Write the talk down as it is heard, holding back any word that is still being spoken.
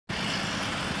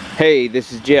Hey,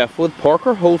 this is Jeff with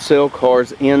Parker Wholesale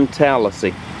Cars in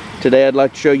Tallahassee. Today I'd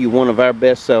like to show you one of our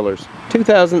best sellers,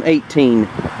 2018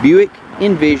 Buick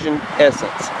Envision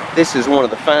Essense. This is one of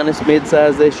the finest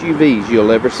mid-size SUVs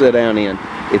you'll ever sit down in.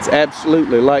 It's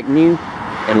absolutely like new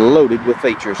and loaded with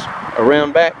features.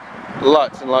 Around back,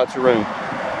 lots and lots of room.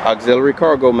 Auxiliary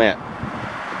cargo mat,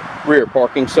 rear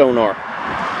parking sonar,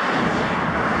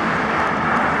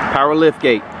 power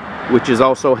liftgate, which is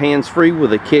also hands-free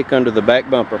with a kick under the back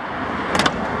bumper,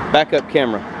 backup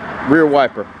camera, rear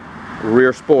wiper,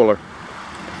 rear spoiler,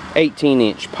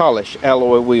 18-inch polished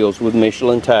alloy wheels with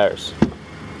Michelin tires.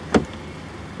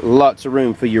 Lots of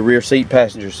room for your rear seat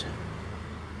passengers.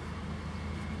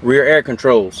 Rear air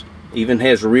controls, even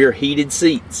has rear heated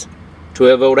seats.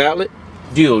 12-volt outlet,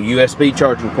 dual USB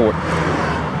charging port.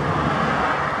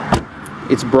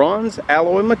 It's bronze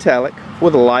alloy metallic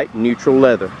with a light neutral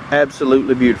leather.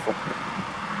 Absolutely beautiful.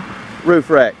 Roof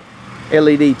rack,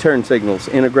 LED turn signals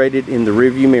integrated in the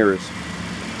rearview mirrors.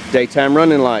 Daytime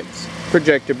running lights,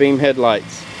 projector beam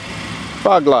headlights,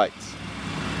 fog lights,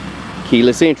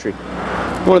 keyless entry.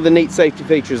 One of the neat safety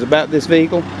features about this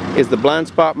vehicle is the blind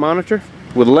spot monitor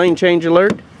with lane change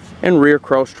alert and rear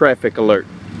cross traffic alert.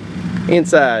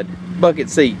 Inside, bucket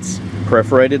seats,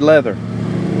 perforated leather,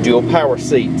 dual power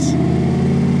seats,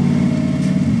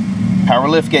 power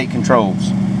liftgate controls,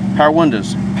 power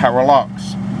windows, power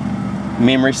locks,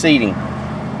 memory seating,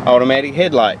 automatic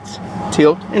headlights,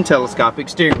 tilt and telescopic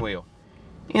steering wheel.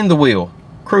 In the wheel,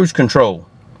 cruise control,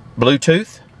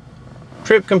 Bluetooth,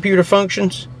 trip computer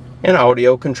functions, and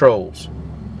audio controls.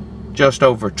 Just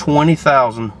over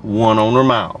 20,000 one-owner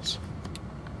miles.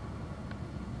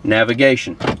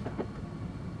 Navigation,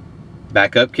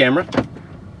 backup camera,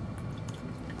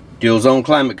 dual zone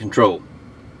climate control,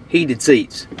 heated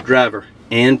seats, driver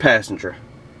and passenger,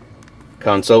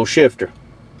 console shifter,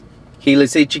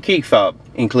 keyless entry key fob,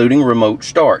 including remote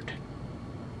start,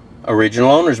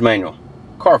 original owner's manual,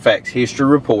 Carfax history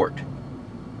report,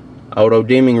 auto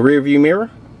dimming rear view mirror,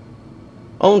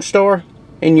 OnStar,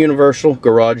 and universal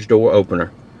garage door opener.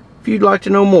 If you'd like to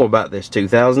know more about this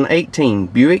 2018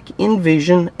 Buick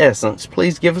Envision Essence,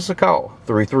 please give us a call,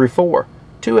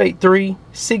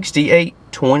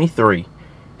 334-283-6823.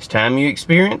 It's time you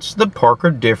experience the Parker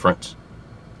difference.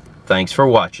 Thanks for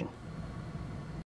watching.